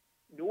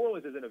New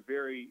Orleans is in a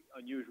very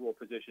unusual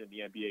position in the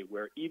NBA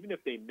where even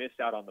if they miss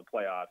out on the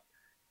playoffs,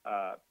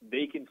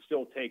 they can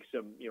still take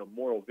some,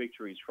 moral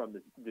victories from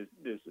this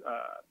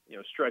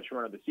stretch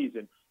run of the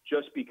season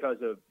just because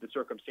of the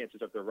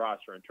circumstances of their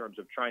roster in terms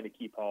of trying to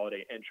keep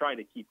Holiday and trying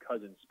to keep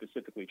Cousins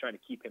specifically, trying to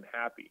keep him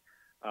happy.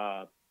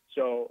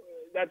 So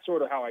that's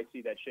sort of how I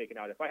see that shaking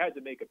out. If I had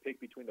to make a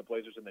pick between the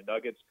Blazers and the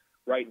Nuggets,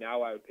 right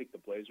now I would pick the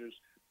Blazers.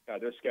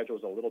 Their schedule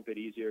is a little bit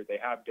easier. They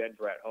have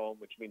Denver at home,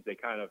 which means they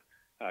kind of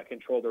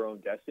control their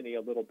own destiny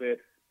a little bit.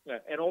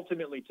 And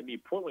ultimately, to me,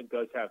 Portland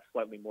does have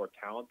slightly more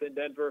talent than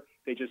Denver.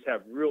 They just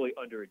have really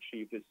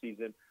underachieved this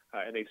season,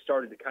 and they've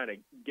started to kind of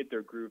get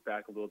their groove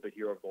back a little bit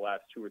here over the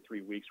last 2 or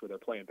 3 weeks where they're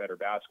playing better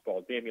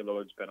basketball. Damian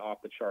Lillard's been off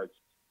the charts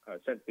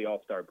since the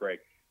All-Star break.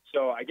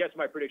 So I guess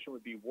my prediction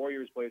would be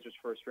Warriors, Blazers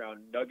first round,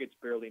 Nuggets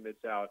barely miss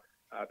out,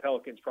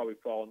 Pelicans probably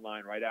fall in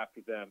line right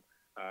after them.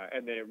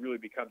 And then it really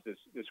becomes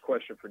this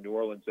question for New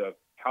Orleans of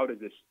how does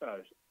this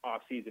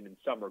offseason and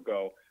summer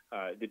go,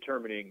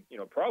 determining,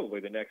 probably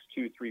the next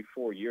 2, 3,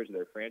 4 years of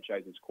their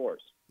franchise's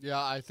course.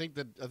 Yeah, I think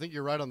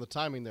you're right on the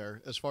timing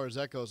there as far as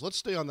that goes. Let's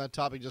stay on that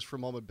topic just for a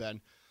moment,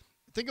 Ben.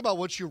 Think about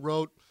what you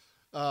wrote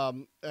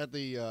at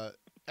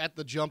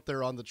the jump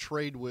there on the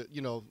trade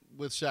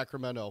with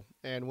Sacramento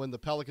and when the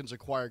Pelicans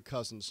acquired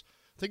Cousins.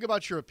 Think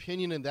about your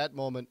opinion in that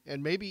moment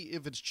and maybe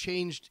if it's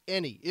changed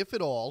any, if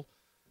at all,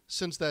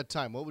 since that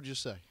time. What would you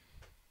say?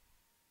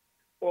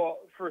 Well,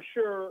 for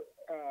sure,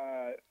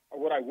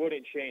 what I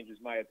wouldn't change is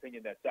my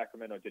opinion that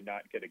Sacramento did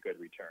not get a good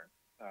return.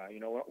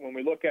 When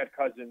we look at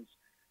Cousins,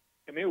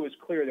 I mean, it was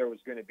clear there was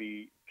going to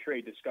be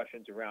trade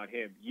discussions around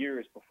him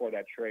years before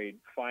that trade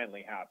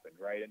finally happened,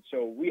 right? And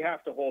so we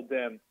have to hold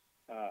them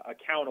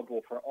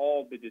accountable for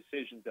all the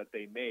decisions that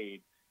they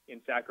made in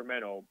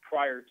Sacramento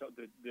prior to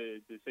the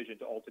decision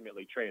to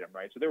ultimately trade him,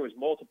 right? So there was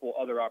multiple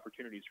other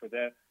opportunities for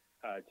them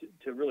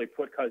to really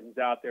put Cousins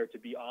out there, to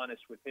be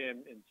honest with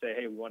him and say,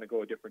 hey, we want to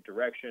go a different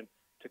direction,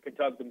 to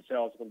conduct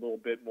themselves with a little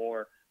bit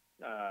more,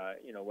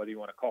 whether you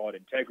want to call it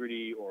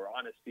integrity or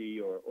honesty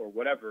or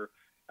whatever.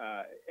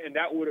 And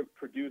that would have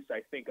produced, I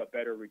think, a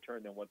better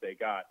return than what they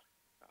got.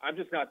 I'm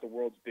just not the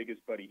world's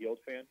biggest Buddy Hield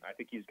fan. I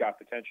think he's got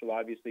potential,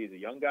 obviously, he's a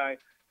young guy,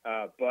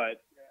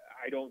 but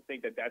I don't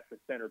think that that's the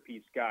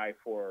centerpiece guy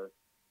for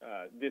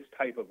this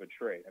type of a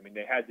trade. I mean,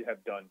 they had to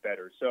have done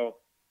better. So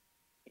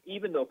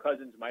even though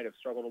Cousins might have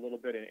struggled a little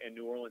bit and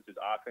New Orleans'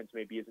 offense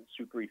maybe isn't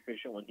super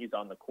efficient when he's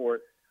on the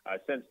court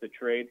since the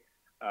trade,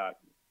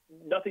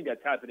 nothing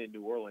that's happened in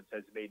New Orleans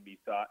has made me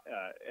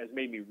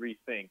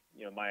rethink,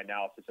 my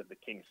analysis of the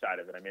Kings side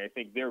of it. I mean, I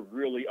think they're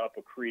really up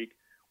a creek.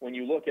 When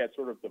you look at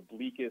sort of the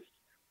bleakest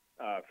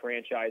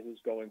franchises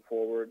going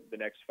forward the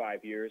next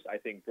 5 years, I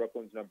think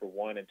Brooklyn's number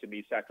one, and to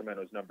me,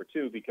 Sacramento's number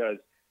two, because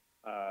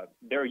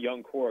their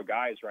young core of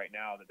guys right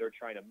now that they're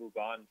trying to move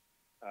on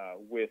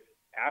with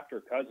after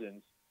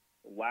Cousins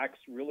lacks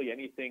really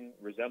anything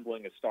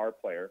resembling a star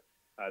player.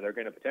 They're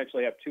going to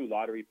potentially have 2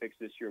 lottery picks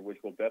this year, which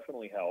will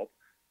definitely help.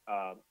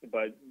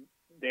 But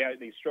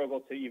they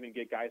struggle to even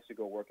get guys to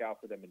go work out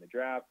for them in the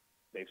draft.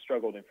 They've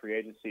struggled in free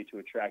agency to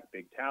attract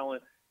big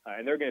talent.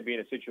 And they're going to be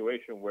in a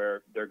situation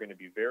where they're going to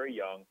be very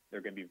young.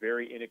 They're going to be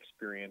very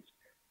inexperienced.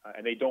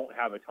 and they don't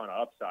have a ton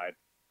of upside,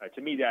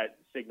 to me that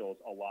signals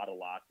a lot of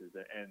losses.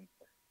 And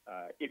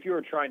if you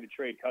were trying to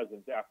trade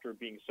Cousins after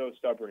being so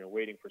stubborn and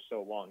waiting for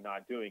so long,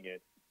 not doing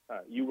it,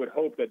 you would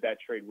hope that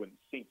trade wouldn't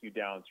sink you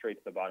down straight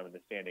to the bottom of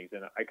the standings.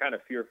 And I kind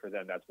of fear for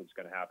them that's what's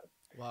going to happen.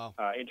 Wow.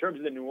 In terms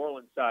of the New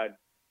Orleans side,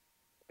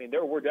 I mean,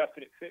 there were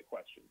definite fit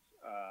questions.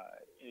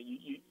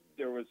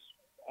 There was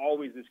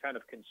always this kind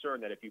of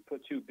concern that if you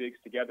put two bigs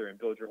together and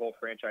build your whole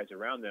franchise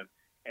around them,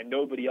 and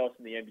nobody else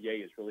in the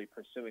NBA is really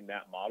pursuing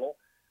that model,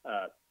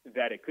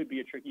 that it could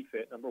be a tricky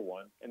fit, number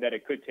one, and that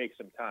it could take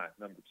some time,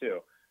 number two.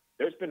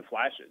 There's been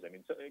flashes. I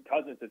mean,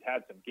 Cousins has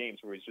had some games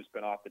where he's just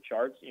been off the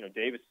charts.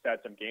 Davis has had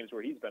some games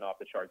where he's been off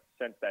the charts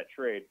since that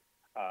trade.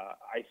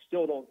 I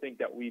still don't think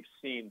that we've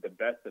seen the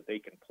best that they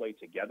can play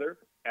together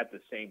at the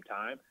same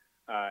time.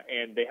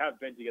 And they have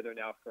been together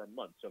now for a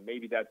month. So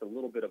maybe that's a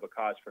little bit of a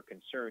cause for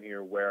concern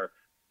here where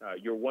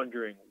you're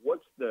wondering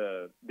what's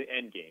the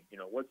end game?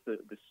 What's the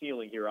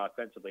ceiling here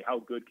offensively? How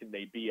good can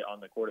they be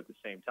on the court at the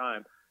same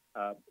time?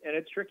 And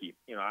it's tricky.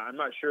 I'm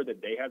not sure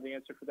that they have the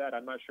answer for that.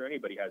 I'm not sure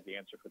anybody has the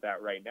answer for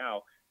that right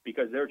now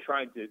because they're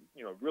trying to,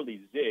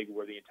 really zig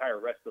where the entire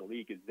rest of the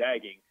league is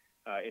zagging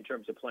in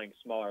terms of playing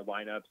smaller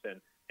lineups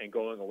and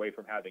going away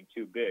from having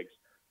two bigs.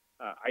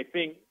 I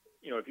think,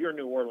 if you're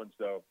New Orleans,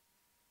 though,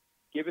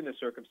 given the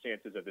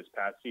circumstances of this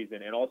past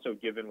season and also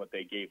given what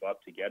they gave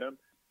up to get him,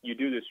 you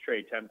do this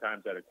trade 10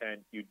 times out of 10.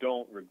 You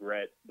don't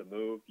regret the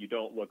move. You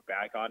don't look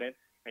back on it.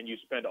 And you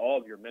spend all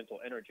of your mental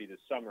energy this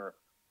summer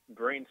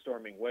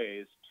brainstorming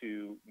ways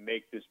to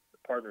make this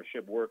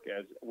partnership work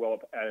as well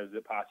as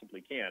it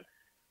possibly can.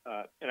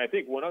 And I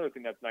think one other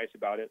thing that's nice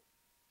about it,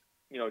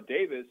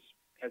 Davis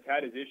has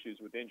had his issues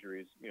with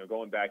injuries,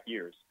 going back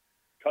years.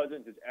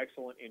 Cousins is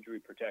excellent injury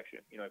protection.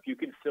 If you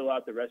can fill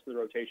out the rest of the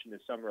rotation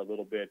this summer a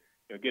little bit,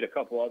 get a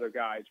couple other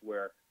guys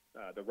where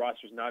the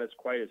roster's not as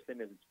quite as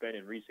thin as it's been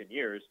in recent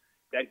years,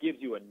 that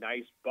gives you a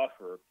nice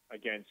buffer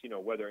against,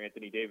 whether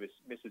Anthony Davis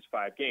misses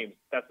 5 games.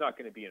 That's not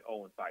going to be an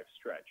 0-5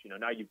 stretch.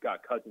 Now you've got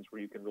Cousins where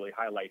you can really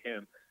highlight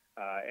him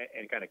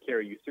and kind of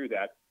carry you through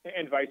that,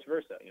 and vice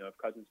versa. If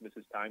Cousins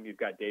misses time, you've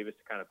got Davis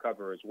to kind of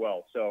cover as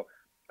well. So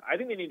I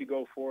think they need to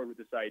go forward with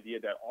this idea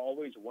that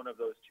always one of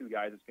those two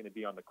guys is going to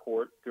be on the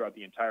court throughout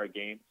the entire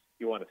game.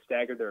 You want to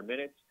stagger their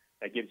minutes.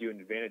 That gives you an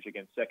advantage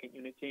against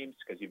second-unit teams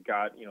because you've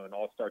got, an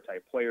all-star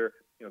type player,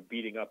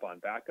 beating up on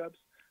backups.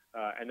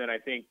 And then I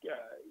think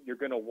you're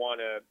going to want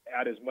to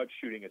add as much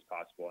shooting as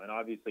possible. And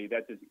obviously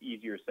that's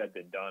easier said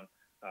than done.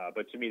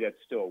 But to me, that's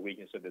still a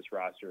weakness of this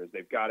roster is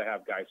they've got to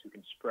have guys who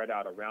can spread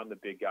out around the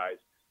big guys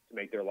to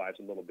make their lives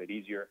a little bit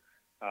easier.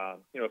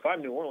 If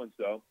I'm New Orleans,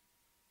 though,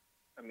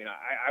 I mean,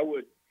 I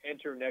would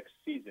enter next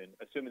season,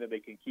 assuming that they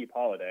can keep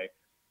Holiday,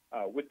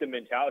 with the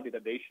mentality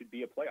that they should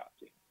be a playoff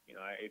team.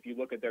 If you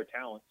look at their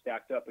talent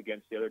stacked up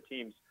against the other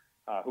teams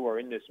who are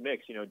in this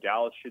mix,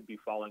 Dallas should be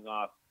falling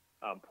off.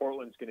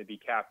 Portland's going to be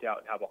capped out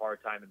and have a hard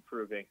time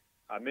improving.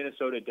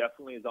 Minnesota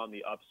definitely is on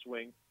the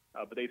upswing,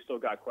 but they've still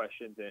got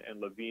questions,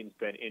 and Levine's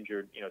been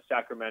injured.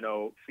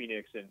 Sacramento,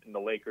 Phoenix, and the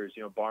Lakers,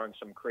 barring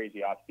some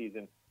crazy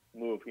offseason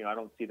move, I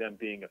don't see them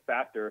being a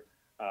factor.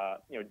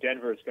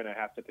 Denver is going to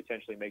have to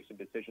potentially make some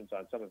decisions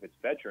on some of its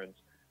veterans.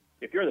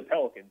 If you're the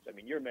Pelicans, I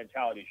mean, your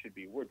mentality should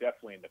be we're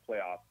definitely in the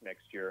playoffs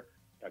next year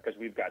because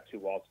we've got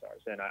 2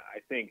 All-Stars. And I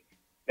think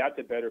that's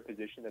a better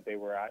position that they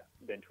were at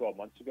than 12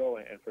 months ago.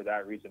 And for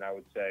that reason, I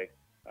would say,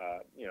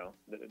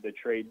 the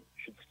trade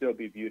should still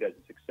be viewed as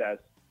a success,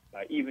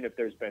 even if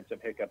there's been some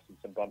hiccups and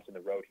some bumps in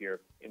the road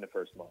here in the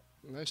first month.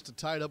 Nice to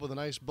tie it up with a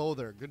nice bow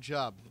there. Good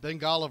job. Ben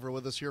Golliver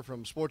with us here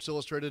from Sports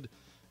Illustrated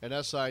and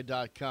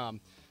SI.com.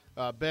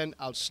 Ben,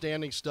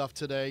 outstanding stuff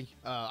today.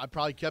 I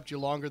probably kept you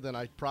longer than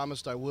I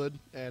promised I would,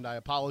 and I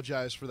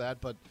apologize for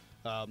that, but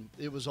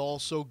it was all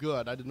so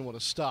good I didn't want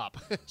to stop.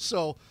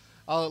 So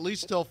I'll at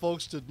least tell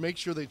folks to make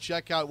sure they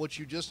check out what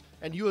you just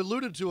 – and you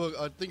alluded to,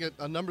 I think,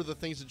 a number of the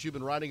things that you've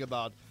been writing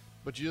about,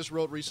 but you just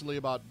wrote recently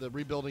about the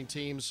rebuilding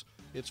teams.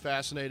 It's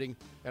fascinating,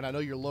 and I know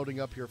you're loading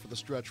up here for the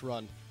stretch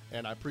run,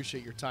 and I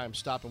appreciate your time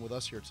stopping with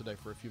us here today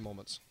for a few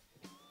moments.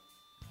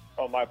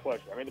 Oh, my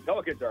pleasure. I mean, the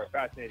Pelicans are a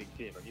fascinating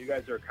team. I mean, you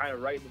guys are kind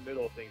of right in the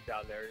middle of things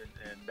down there,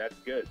 and that's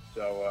good.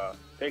 So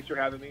thanks for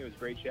having me. It was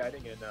great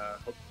chatting, and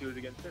hope to do it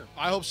again soon.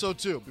 I hope so,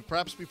 too.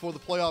 Perhaps before the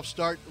playoffs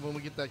start when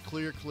we get that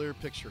clear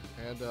picture.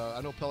 And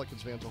I know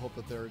Pelicans fans will hope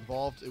that they're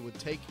involved. It would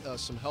take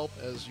some help,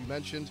 as you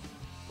mentioned,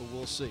 but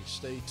we'll see.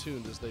 Stay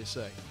tuned, as they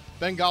say.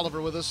 Ben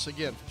Golliver with us,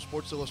 again, from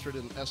Sports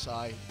Illustrated and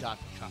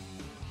SI.com.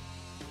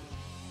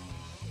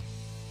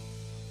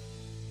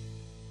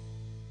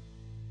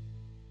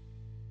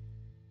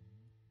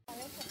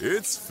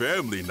 It's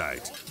family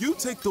night. You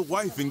take the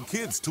wife and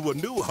kids to a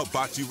new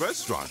hibachi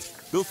restaurant.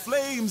 The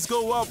flames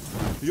go up,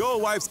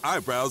 your wife's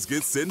eyebrows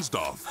get singed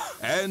off,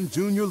 and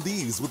Junior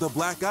leaves with a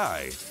black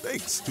eye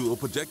thanks to a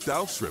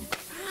projectile shrimp.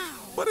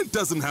 But it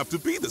doesn't have to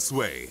be this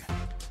way.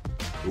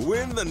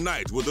 Win the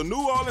night with the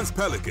New Orleans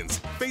Pelicans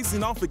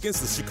facing off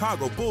against the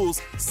Chicago Bulls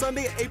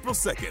Sunday, April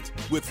 2nd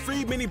with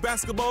free mini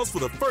basketballs for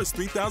the first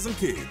 3,000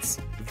 kids.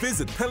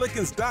 Visit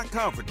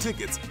Pelicans.com for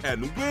tickets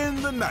and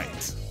win the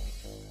night.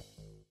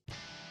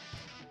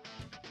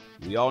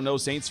 We all know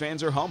Saints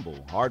fans are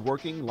humble,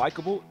 hardworking,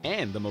 likable,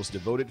 and the most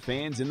devoted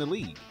fans in the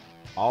league.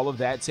 All of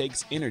that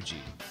takes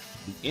energy.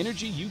 The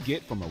energy you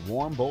get from a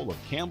warm bowl of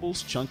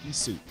Campbell's Chunky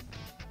Soup.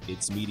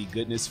 Its meaty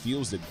goodness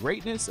fuels the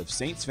greatness of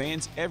Saints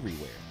fans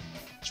everywhere.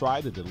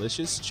 Try the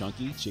delicious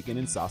Chunky Chicken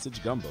and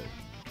Sausage Gumbo.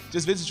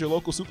 Just visit your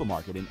local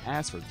supermarket and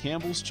ask for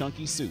Campbell's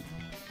Chunky Soup,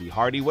 the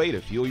hearty way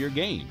to fuel your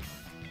game,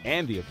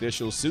 and the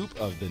official soup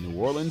of the New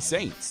Orleans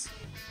Saints.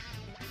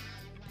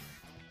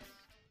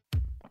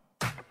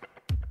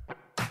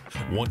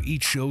 Want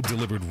each show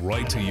delivered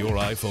right to your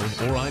iPhone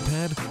or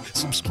iPad?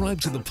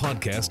 Subscribe to the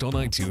podcast on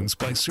iTunes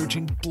by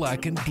searching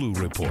Black and Blue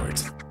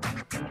Report.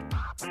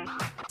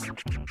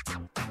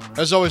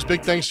 As always,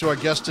 big thanks to our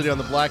guest today on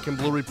the Black and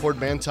Blue Report,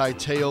 Manti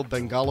Te'o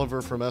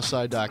Bengaliver from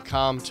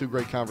SI.com. Two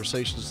great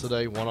conversations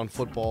today, one on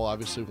football,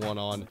 obviously one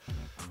on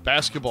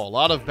basketball. A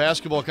lot of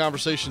basketball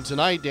conversation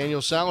tonight.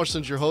 Daniel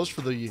Sallerson's your host for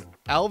the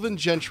Alvin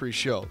Gentry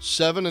Show,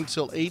 7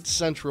 until 8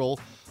 Central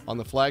on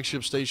the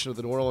flagship station of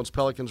the New Orleans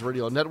Pelicans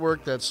Radio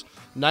Network. That's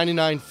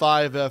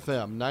 99.5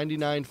 FM,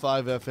 99.5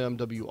 FM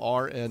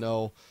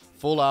WRNO,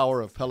 full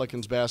hour of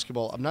Pelicans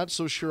basketball. I'm not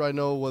so sure I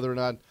know whether or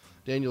not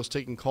Daniel's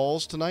taking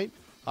calls tonight.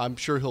 I'm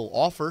sure he'll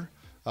offer,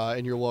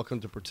 and you're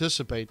welcome to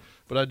participate.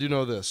 But I do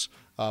know this.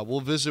 We'll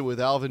visit with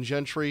Alvin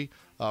Gentry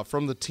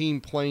from the team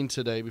plane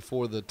today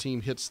before the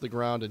team hits the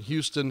ground in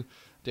Houston.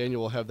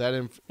 Daniel will have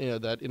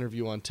that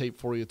interview on tape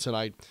for you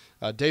tonight.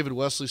 David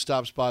Wesley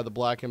stops by the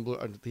Black and Blue,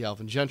 the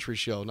Alvin Gentry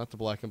Show, not the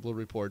Black and Blue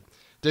Report.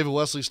 David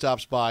Wesley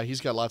stops by.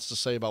 He's got lots to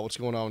say about what's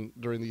going on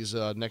during these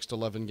next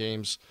 11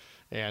 games.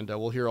 And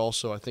we'll hear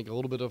also, I think, a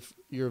little bit of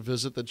your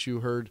visit that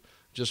you heard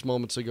just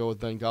moments ago with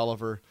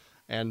Bengaliver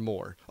and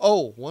more.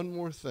 Oh, one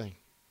more thing.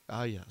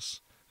 Ah, yes.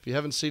 If you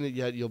haven't seen it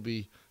yet, you'll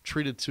be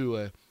treated to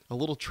a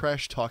little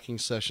trash-talking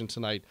session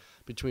tonight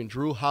between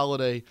Drew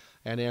Holiday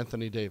and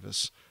Anthony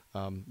Davis.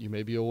 You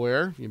may be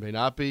aware, you may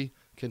not be.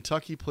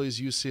 Kentucky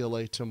plays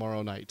UCLA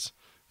tomorrow night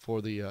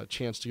for the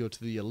chance to go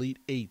to the Elite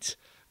Eight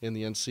in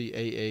the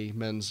NCAA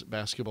men's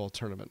basketball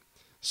tournament.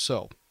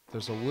 So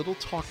there's a little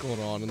talk going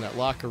on in that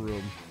locker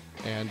room,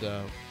 and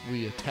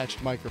we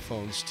attached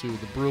microphones to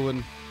the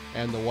Bruin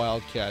and the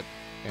Wildcat,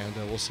 and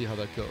we'll see how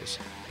that goes.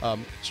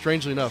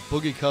 Strangely enough,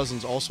 Boogie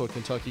Cousins, also a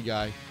Kentucky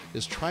guy,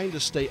 is trying to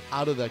stay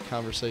out of that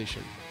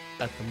conversation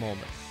at the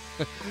moment.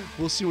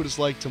 We'll see what it's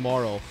like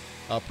tomorrow.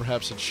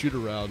 Perhaps a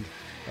shoot-around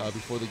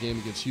before the game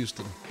against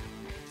Houston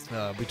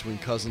between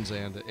Cousins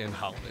and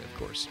Holiday, of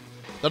course.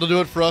 That'll do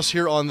it for us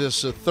here on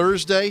this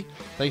Thursday.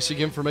 Thanks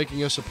again for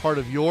making us a part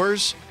of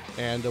yours,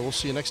 and we'll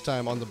see you next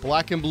time on the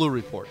Black and Blue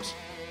Report.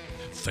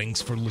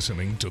 Thanks for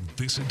listening to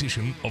this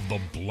edition of the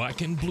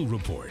Black and Blue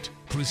Report,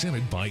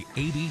 presented by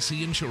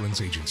ABC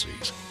Insurance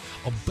Agencies.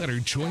 A better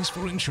choice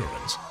for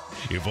insurance.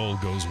 If all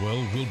goes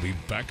well, we'll be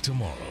back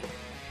tomorrow.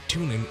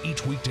 Tune in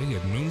each weekday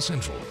at noon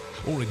Central,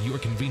 or at your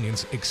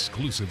convenience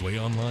exclusively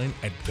online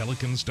at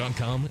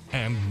Pelicans.com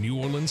and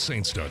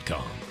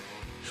NewOrleansSaints.com.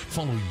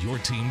 Follow your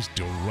teams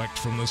direct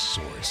from the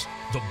source,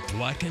 the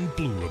Black and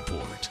Blue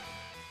Report.